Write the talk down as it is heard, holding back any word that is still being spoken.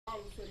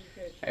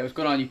Hey, what's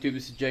going on YouTube?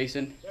 This is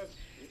Jason.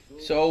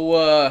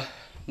 So,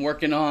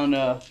 working on,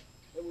 as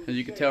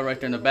you can tell right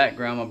there in the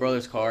background, my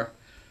brother's car.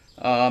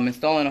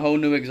 Installing a whole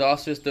new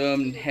exhaust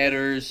system,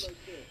 headers.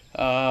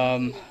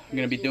 I'm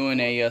going to be doing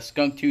a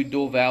Skunk 2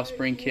 dual valve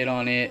spring kit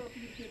on it.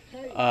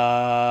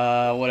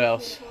 What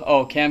else?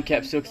 Oh, cam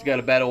cap seal, 'cause it's got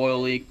a bad oil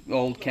leak.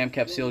 Old cam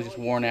cap seal is just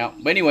worn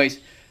out. But anyways,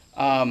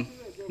 I'm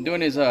doing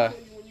his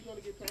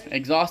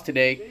exhaust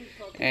today,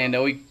 and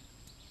we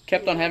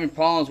kept on having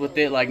problems with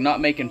it, like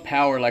not making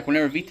power. Like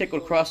whenever VTEC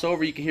would cross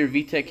over, you could hear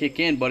VTEC kick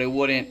in, but it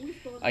wouldn't,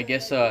 I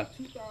guess,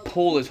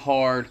 pull as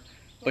hard,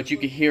 but you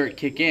could hear it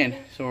kick in.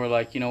 So we're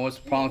like, what's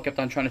the problem? Kept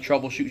on trying to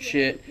troubleshoot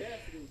shit.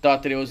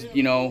 Thought that it was,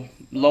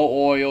 low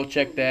oil.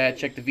 Checked that.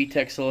 Checked the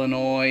VTEC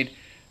solenoid.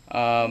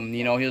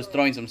 He was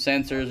throwing some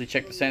sensors. We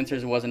checked the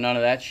sensors. It wasn't none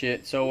of that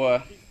shit.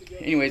 So,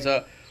 anyways,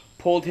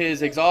 pulled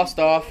his exhaust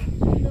off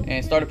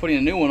and started putting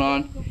a new one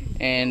on.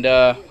 And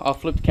I'll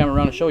flip the camera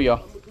around and show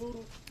y'all.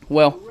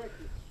 Well,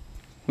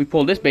 we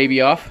pulled this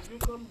baby off.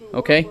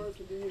 Okay,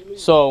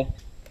 so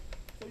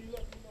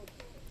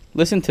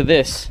listen to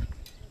this.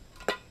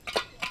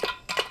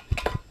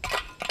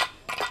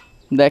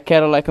 That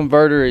catalytic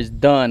converter is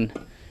done.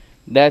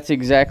 That's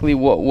exactly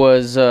what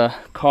was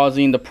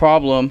causing the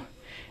problem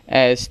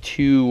as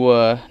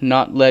to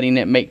not letting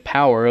it make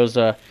power. It was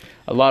a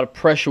lot of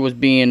pressure was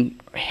being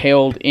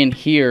held in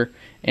here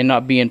and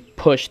not being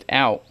pushed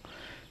out.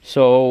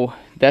 So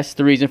that's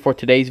the reason for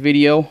today's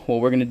video.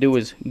 What we're gonna do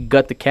is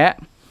gut the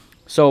cat.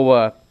 So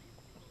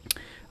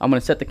I'm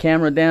gonna set the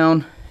camera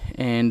down,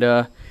 and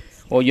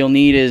all you'll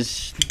need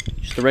is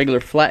just a regular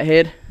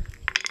flathead,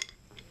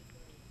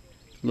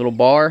 little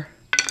bar,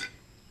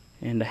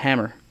 and a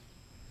hammer.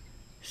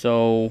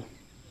 So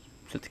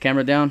set the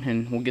camera down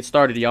and we'll get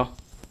started, y'all.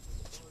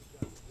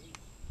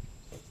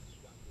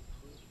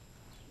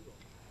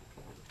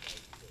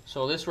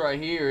 So this right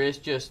here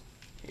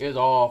is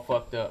all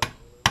fucked up.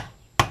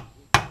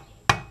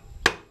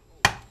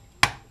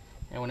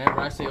 And whenever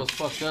I say it was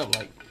fucked up,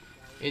 like,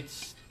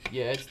 it's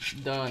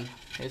done.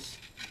 It's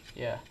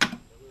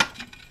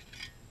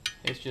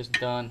just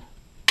done.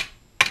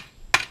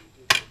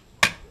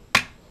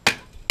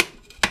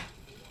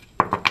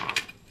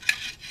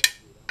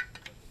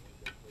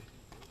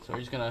 So we're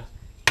just gonna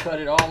cut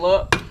it all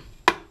up.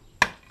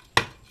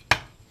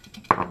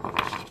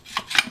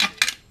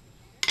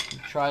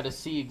 Try to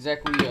see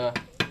exactly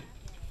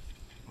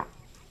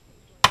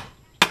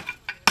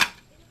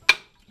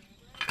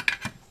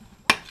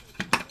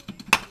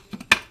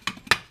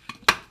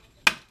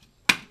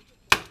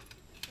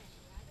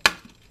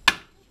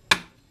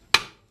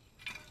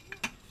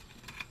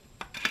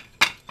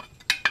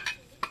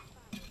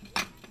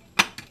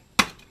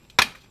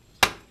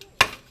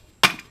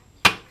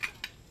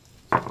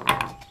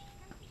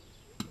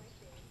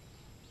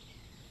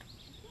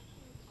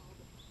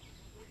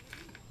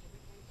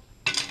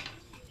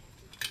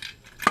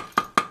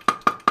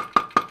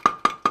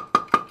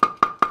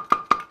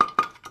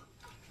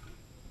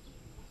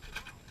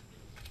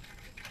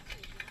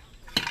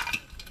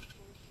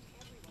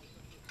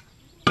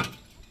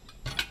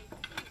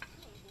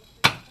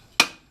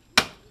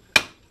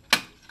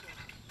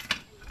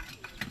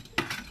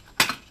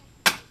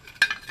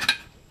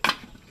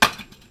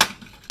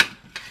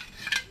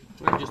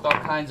just all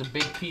kinds of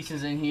big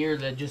pieces in here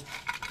that just,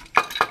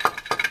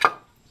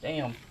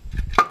 damn.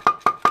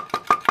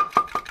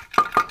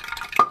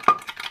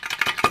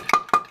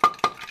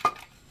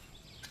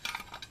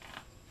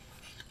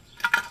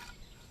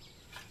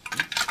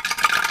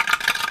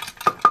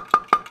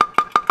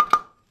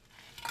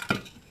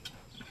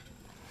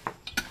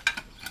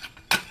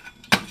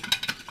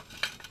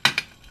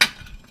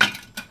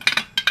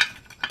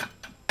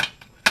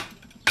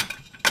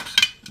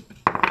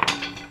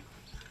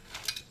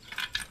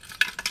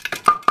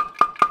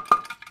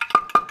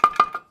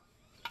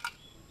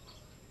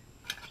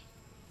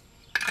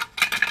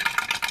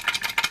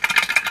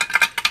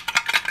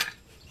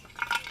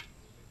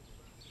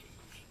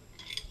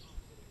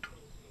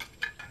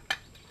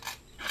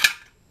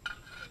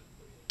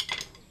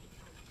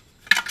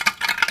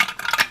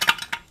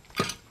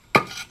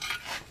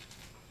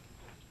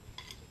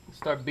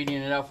 Start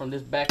beating it out from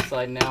this back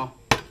side now.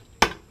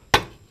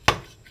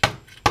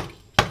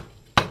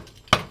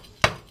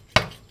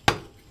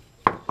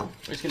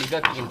 We're just gonna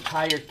gut the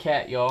entire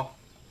cat, y'all.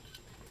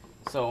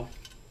 So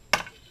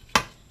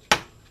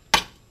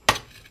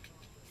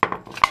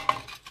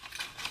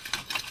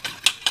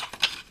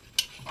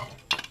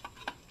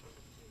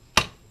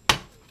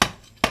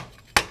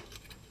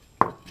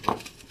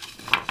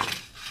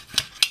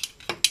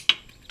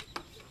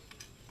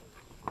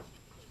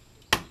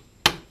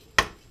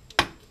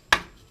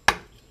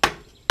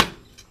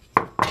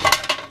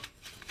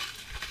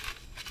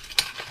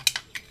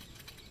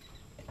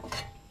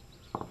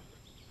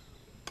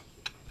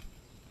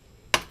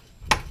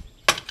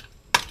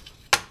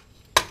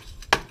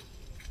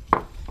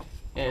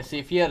yeah, see,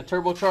 if he had a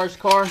turbocharged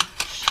car,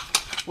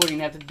 wouldn't even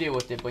have to deal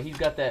with it. But he's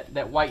got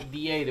that white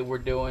DA that we're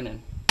doing, and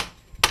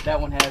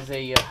that one has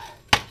a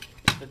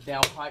the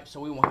downpipe, so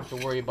we won't have to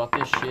worry about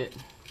this shit.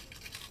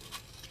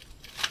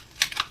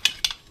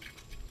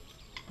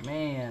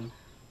 Man.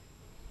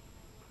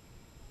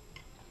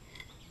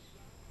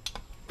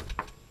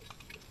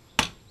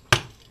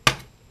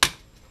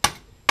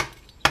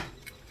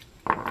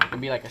 It'll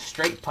be like a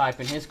straight pipe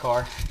in his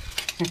car.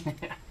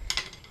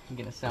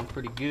 Gonna sound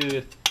pretty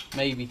good,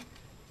 maybe.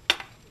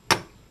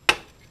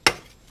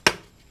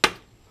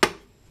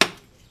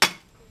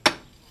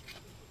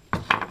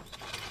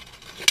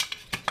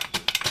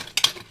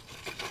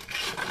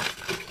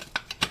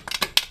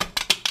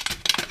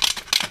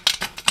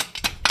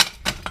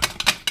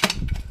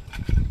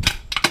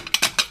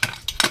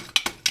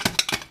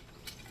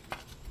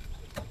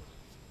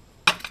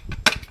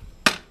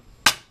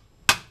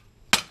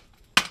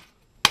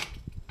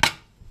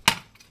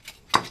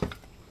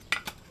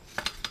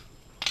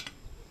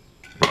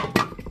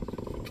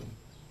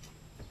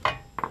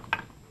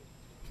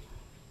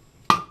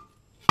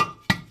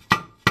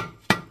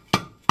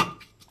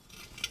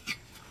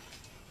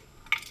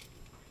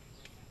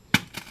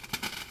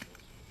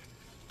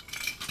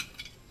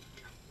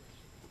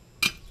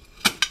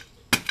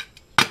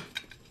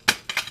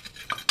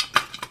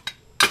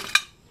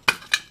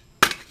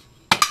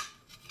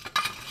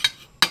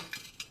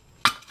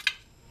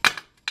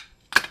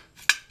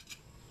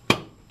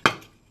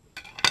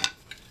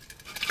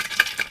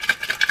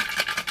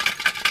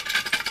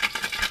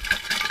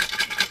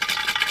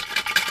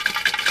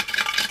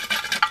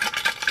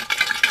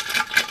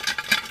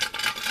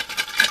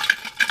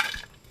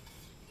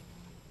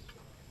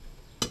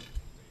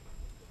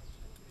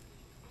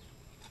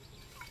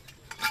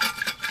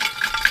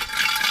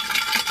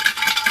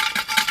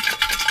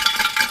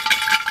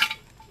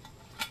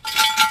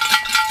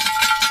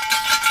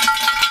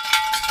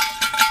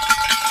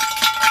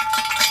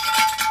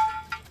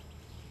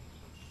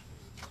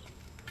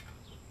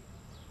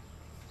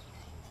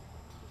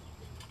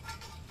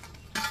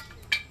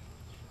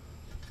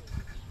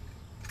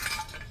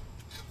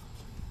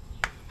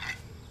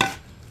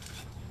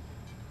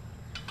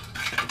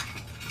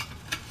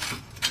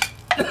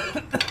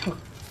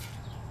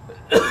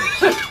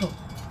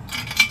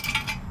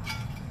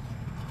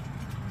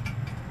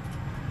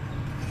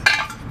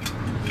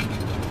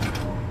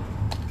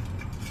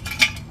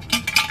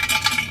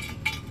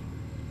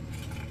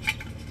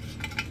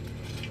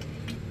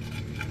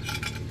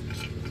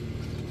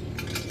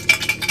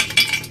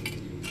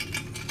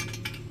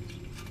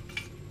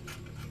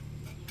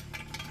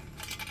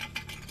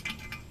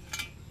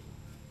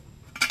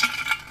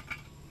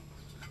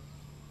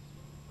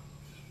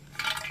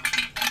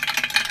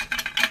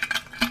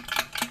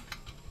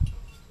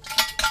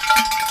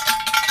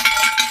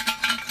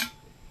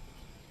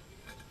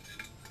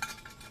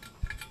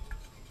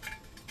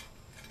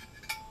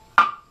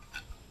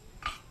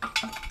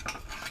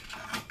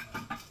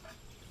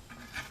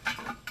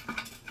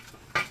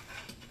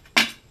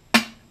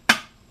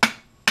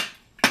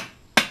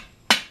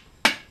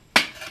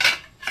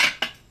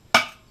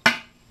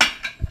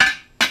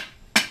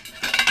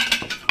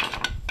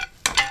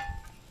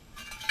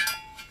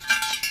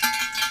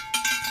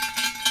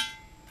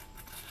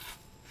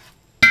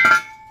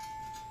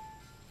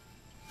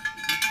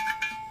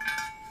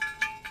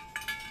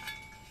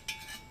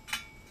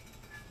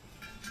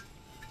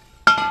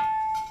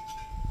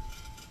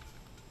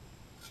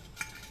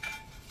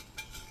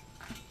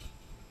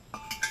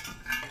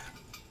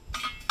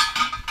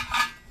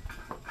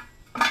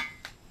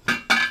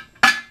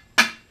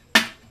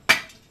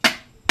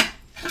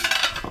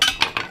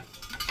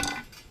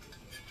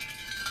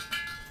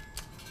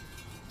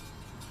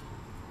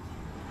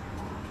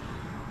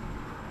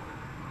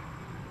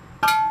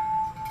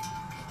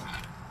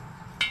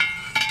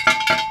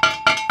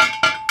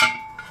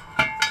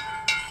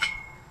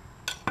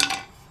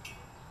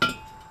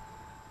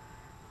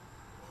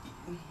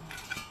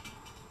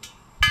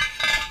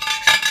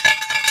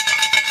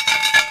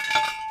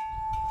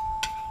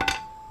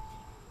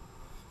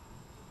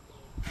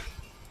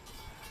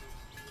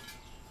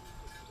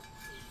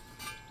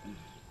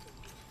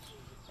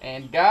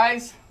 And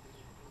guys,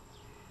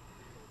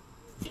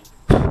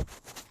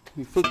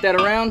 we flip that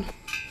around.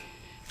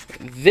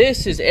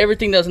 This is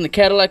everything that's in the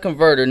catalytic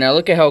converter. Now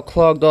look at how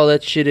clogged all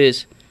that shit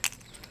is.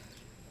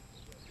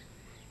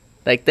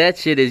 Like, that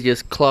shit is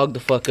just clogged the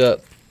fuck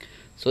up.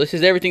 So this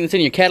is everything that's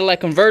in your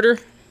catalytic converter.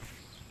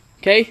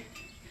 Okay?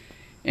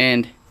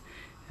 And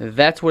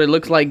that's what it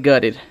looks like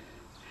gutted.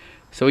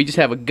 So we just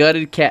have a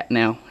gutted cat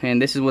now.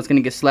 And this is what's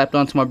going to get slapped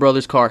onto my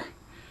brother's car.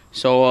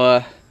 So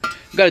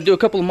I've got to do a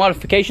couple of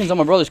modifications on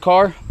my brother's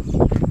car.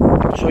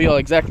 I'll show y'all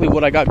exactly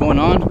what I got going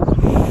on.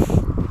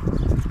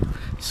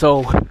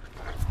 So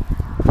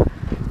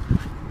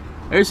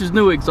there's his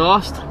new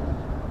exhaust.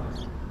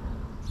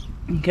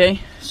 Okay,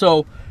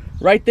 so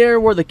right there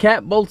where the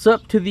cap bolts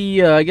up to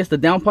the I guess the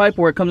downpipe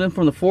where it comes in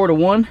from the 4 to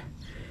 1,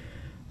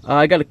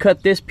 I got to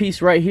cut this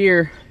piece right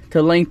here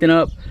to lengthen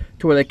up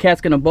to where the cat's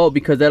gonna bolt,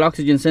 because that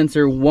oxygen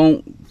sensor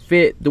won't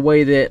fit the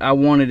way that I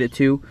wanted it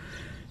to.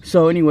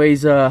 So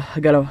anyways, I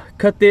gotta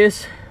cut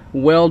this,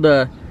 weld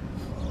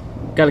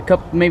gotta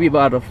cut maybe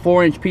about a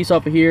 4-inch piece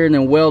off of here, and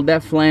then weld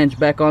that flange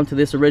back onto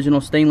this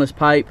original stainless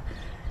pipe,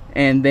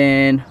 and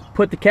then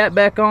put the cap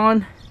back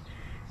on,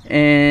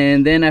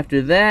 And then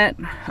after that,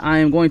 I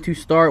am going to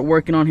start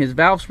working on his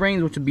valve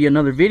springs, which will be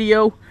another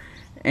video.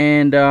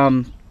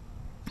 And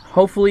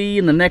hopefully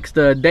in the next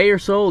day or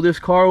so, this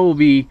car will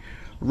be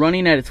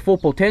running at its full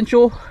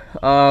potential.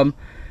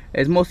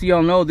 As most of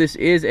y'all know, this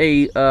is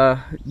a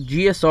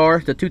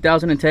GSR, the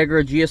 2000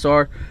 Integra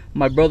GSR.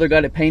 My brother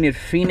got it painted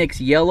Phoenix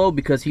yellow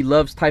because he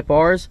loves Type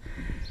R's,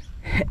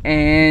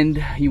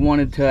 and he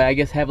wanted to, I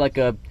guess, have like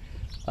a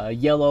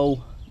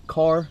yellow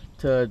car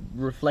to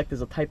reflect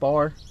as a Type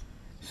R.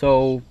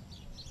 So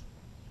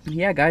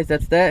yeah guys,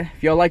 that's that.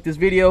 If y'all like this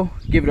video,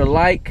 give it a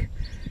like,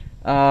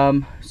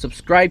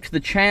 subscribe to the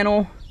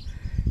channel,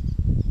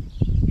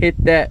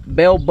 hit that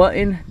bell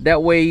button,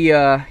 that way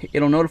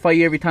it'll notify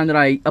you every time that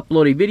I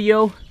upload a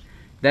video.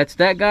 That's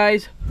that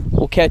guys,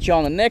 we'll catch you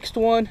on the next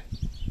one.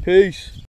 Peace.